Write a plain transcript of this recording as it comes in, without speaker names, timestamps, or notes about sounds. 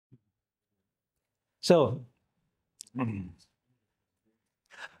So,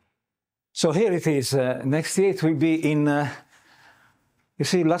 so here it is. Next year it will be in, you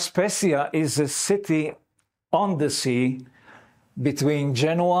see, La Spezia is a city on the sea between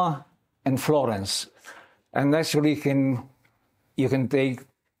Genoa and Florence. And actually you can take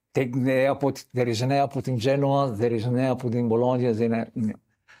the airport. There is an airport in Genoa, there is an airport in Bologna.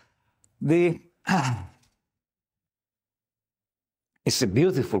 It's a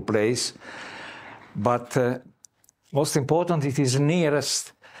beautiful place, but most important, it is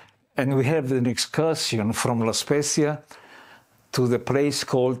nearest, and we have an excursion from La Spezia to the place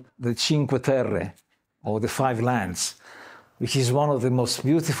called the Cinque Terre, or the Five Lands, which is one of the most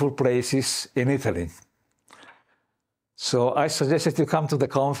beautiful places in Italy. So I suggested you come to the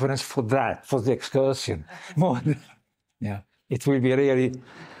conference for that, for the excursion. Yeah, it will be really...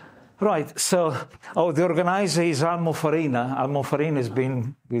 Right, so, the organizer is Almo Farina. Almo Farina has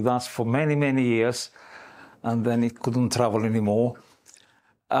been with us for many, many years, and then he couldn't travel anymore.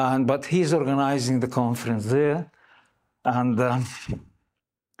 But he's organizing the conference there. And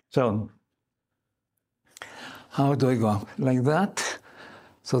so, how do I go? Like that.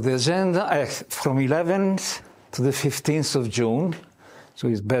 So the agenda, from 11th to the 15th of June, so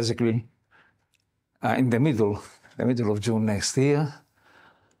it's basically in the middle of June next year.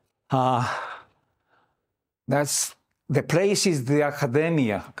 That's the place is the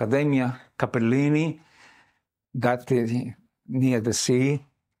Accademia Capellini, that is near the sea.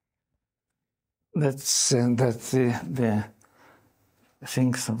 That's the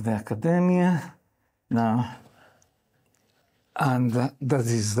things of the Accademia now, and that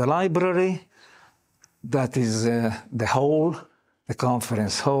is the library. That is the hall, the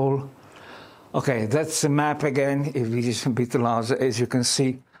conference hall. Okay, that's a map again. It is a bit larger, as you can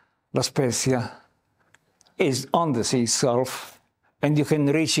see. La Spezia is on the sea itself, and you can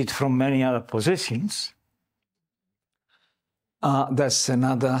reach it from many other positions. That's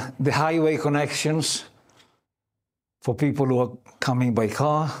another, the highway connections for people who are coming by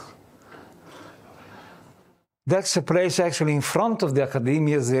car. That's a place actually in front of the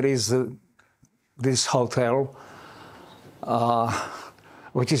Accademia. There is this hotel,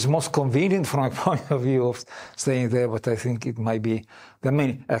 which is most convenient from my point of view of staying there, but I think it might be the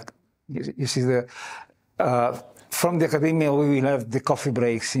main. You see, from the Accademia, we will have the coffee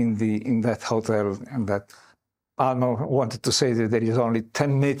breaks in that hotel, and that Almo wanted to say that there is only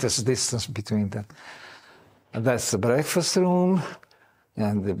 10 meters distance between them. And that's the breakfast room,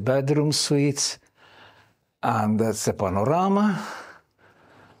 and the bedroom suites, and that's the panorama.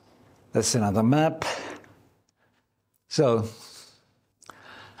 That's another map. So,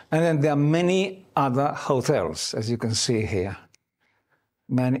 and then there are many other hotels, as you can see here.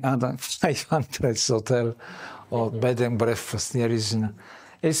 Many other 500 hotels or bed and breakfast. There is,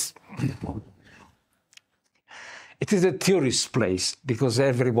 it is a tourist place because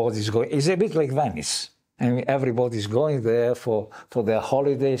everybody's going. It's a bit like Venice. I mean, everybody's going there for their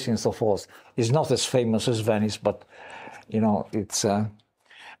holidays and so forth. It's not as famous as Venice, but it's.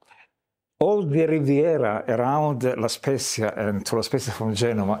 All the Riviera around La Spezia and to La Spezia from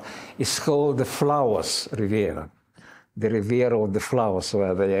Genoa is called the Flowers Riviera. The Riviera of the flowers,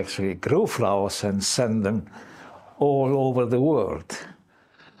 where they actually grew flowers and send them all over the world.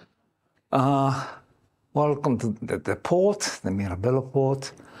 Welcome to the port, the Mirabello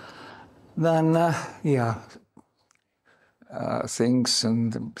port. Then, things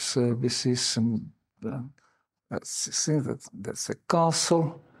and services, and that's a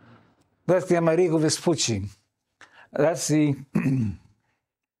castle. That's the Amerigo Vespucci. That's the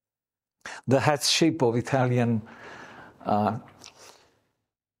head ship of Italian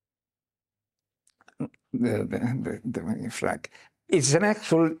the flag. It's it's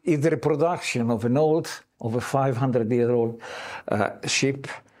the reproduction of of a 500-year-old ship.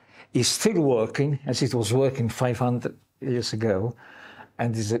 It's still working, as it was working 500 years ago,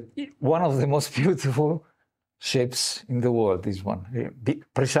 and is one of the most beautiful ships in the world, this one,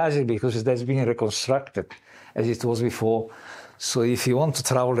 precisely because it has been reconstructed as it was before. So if you want to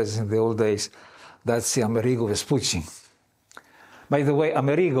travel as in the old days, that's the Amerigo Vespucci. By the way,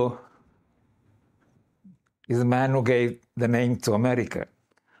 Amerigo is the man who gave the name to America,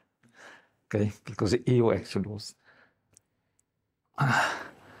 okay, because the EU actually was.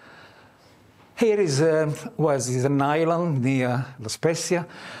 Here is an island near La Spezia.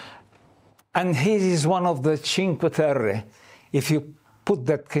 And here is one of the Cinque Terre. If you put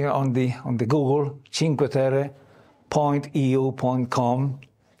that on the Google, cinqueterre.eu.com,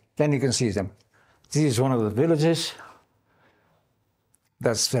 then you can see them. This is one of the villages.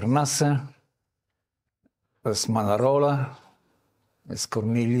 That's Vernazza. That's Manarola. That's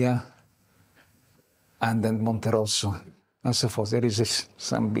Corniglia. and then Monterosso, and so forth. There is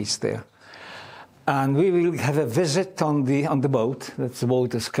some beach there. And we will have a visit on the boat. That's a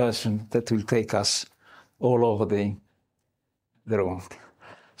boat excursion that will take us all over the road.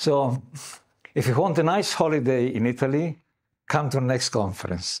 So if you want a nice holiday in Italy, come to the next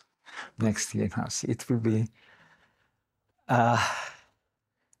conference next year. It will be a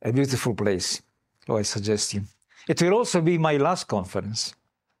beautiful place, so I suggest you. It will also be my last conference,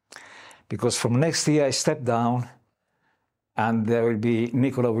 because from next year I step down, and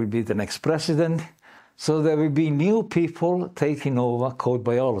Nicola will be the next president, so there will be new people taking over code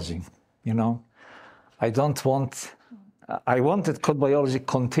biology, you know. I wanted code biology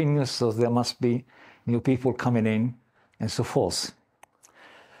continuous, so there must be new people coming in, and so forth.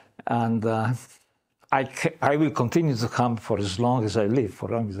 And I will continue to come for as long as I live, for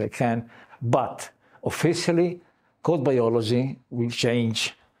as long as I can, but officially, code biology will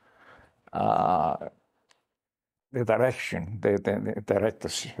change the direction, the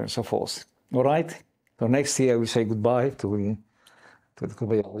directorship, and so forth. All right? So next year we say goodbye to the code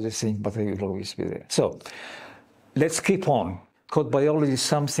biology thing, but I will always be there. So let's keep on. Code biology is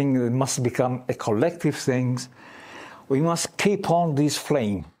something that must become a collective thing. We must keep on this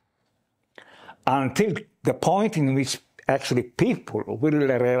flame until the point in which actually people will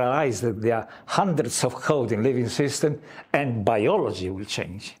realize that there are hundreds of code in living systems, and biology will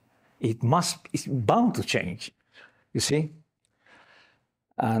change. It's bound to change, you see?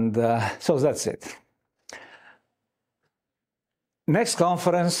 And so that's it. Next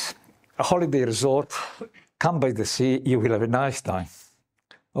conference, a holiday resort. Come by the sea, you will have a nice time.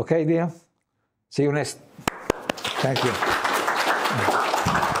 Okay, dear? See you next. Thank you.